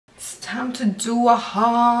Time to do a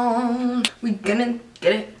haul. We gonna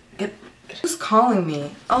get it. Who's calling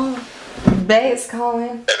me? Oh, Bae is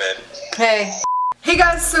calling. Hey, babe. Hey. Hey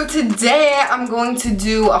guys, so today I'm going to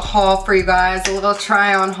do a haul for you guys, a little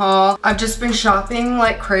try on haul. I've just been shopping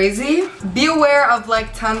like crazy. Be aware of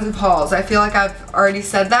like tons of hauls. I feel like I've already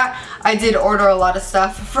said that. I did order a lot of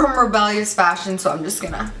stuff from Rebellious Fashion, so I'm just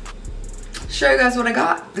gonna show you guys what I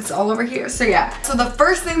got. It's all over here. So yeah, so the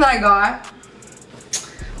first thing that I got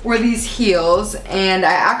were these heels, and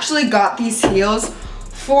I actually got these heels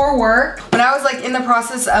for work. When I was like in the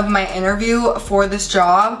process of my interview for this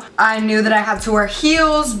job, I knew that I had to wear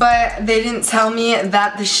heels, but they didn't tell me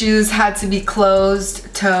that the shoes had to be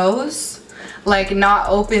closed toes, like not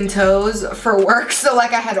open toes for work. So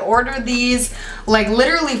like I had ordered these like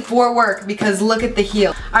literally for work because look at the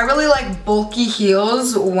heel. I really like bulky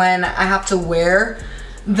heels when I have to wear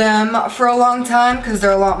them for a long time because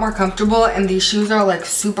they're a lot more comfortable, and these shoes are like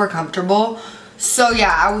super comfortable. So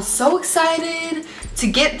yeah, I was so excited to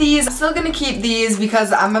get these. I'm still gonna keep these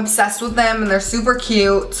because I'm obsessed with them and they're super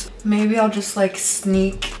cute. Maybe I'll just like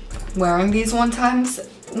sneak wearing these one time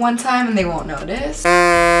and they won't notice.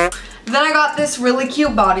 Then I got this really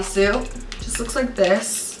cute bodysuit. Just looks like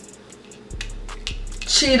this.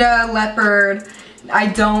 Cheetah, leopard. I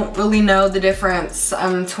don't really know the difference.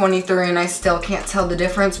 I'm 23 and I still can't tell the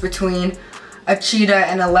difference between a cheetah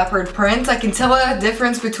and a leopard print. I can tell the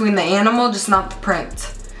difference between the animal, just not the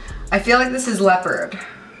print. I feel like this is leopard.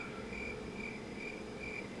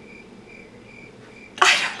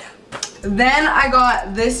 I don't know. Then I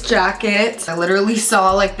got this jacket. I literally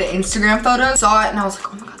saw like the Instagram photo, saw it and I was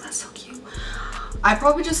like, oh my god, that's so cute. I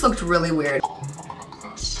probably just looked really weird.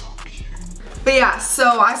 But yeah,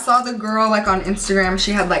 so I saw the girl like on Instagram,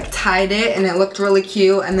 she had like tied it and it looked really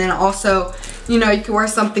cute. And then also, you know, you could wear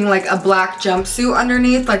something like a black jumpsuit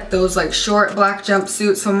underneath, like those like short black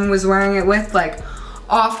jumpsuits someone was wearing it with, like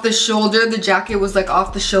off the shoulder. The jacket was like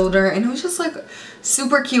off the shoulder and it was just like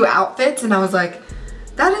super cute outfits. And I was like,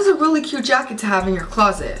 that is a really cute jacket to have in your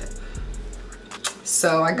closet.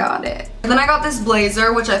 So I got it. And then I got this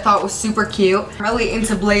blazer, which I thought was super cute. I'm really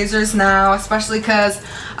into blazers now, especially because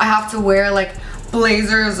I have to wear like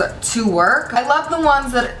blazers to work. I love the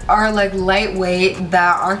ones that are like lightweight,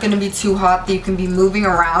 that aren't gonna be too hot, that you can be moving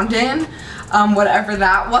around in. Whatever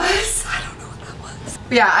that was. I don't know what that was.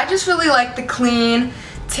 But yeah, I just really like the clean,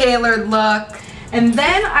 tailored look. And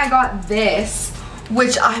then I got this,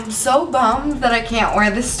 which I'm so bummed that I can't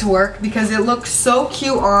wear this to work because it looks so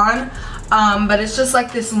cute on. But it's just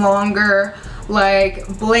like this longer like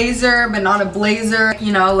blazer, but not a blazer,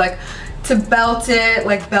 you know, like to belt it,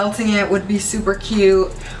 like belting it would be super cute,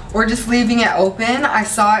 or just leaving it open. I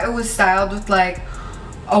saw it was styled with like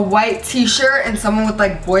a white t-shirt and someone with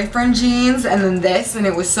like boyfriend jeans, and then this, and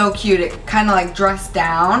it was so cute. It kind of like dressed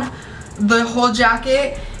down the whole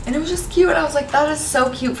jacket and it was just cute. I was like, that is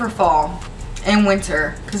so cute for fall and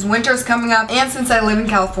winter, because winter's coming up, and since I live in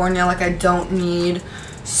California, like I don't need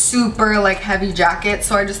super like heavy jacket,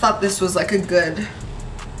 so I just thought this was like a good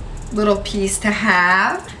little piece to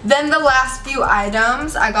have. Then the last few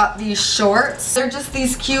items, I got these shorts. They're just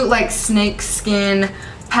these cute like snake skin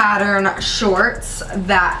pattern shorts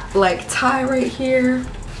that like tie right here.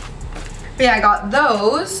 But yeah, I got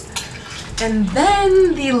those. And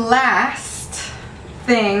then the last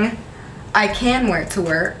thing I can wear to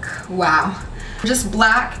work, wow, just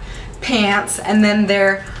black pants, and then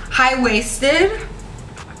they're high-waisted,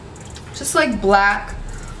 just like black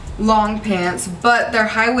long pants, but they're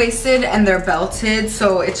high-waisted and they're belted,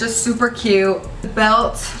 so it's just super cute. The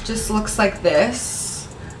belt just looks like this.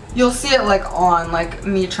 You'll see it like on, like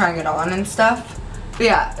me trying it on and stuff. But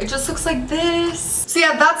yeah, it just looks like this. So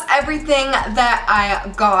yeah, that's everything that I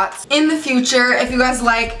got. In the future, if you guys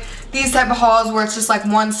like these type of hauls where it's just like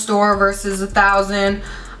one store versus 1,000,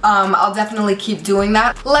 I'll definitely keep doing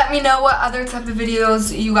that. Let me know what other type of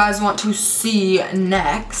videos you guys want to see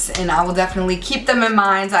next, and I will definitely keep them in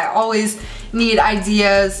mind. I always need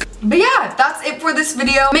ideas. But yeah, that's it for this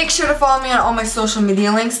video. Make sure to follow me on all my social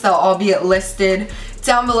media links. They'll all be listed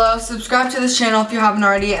down below. Subscribe to this channel if you haven't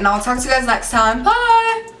already, and I'll talk to you guys next time. Bye!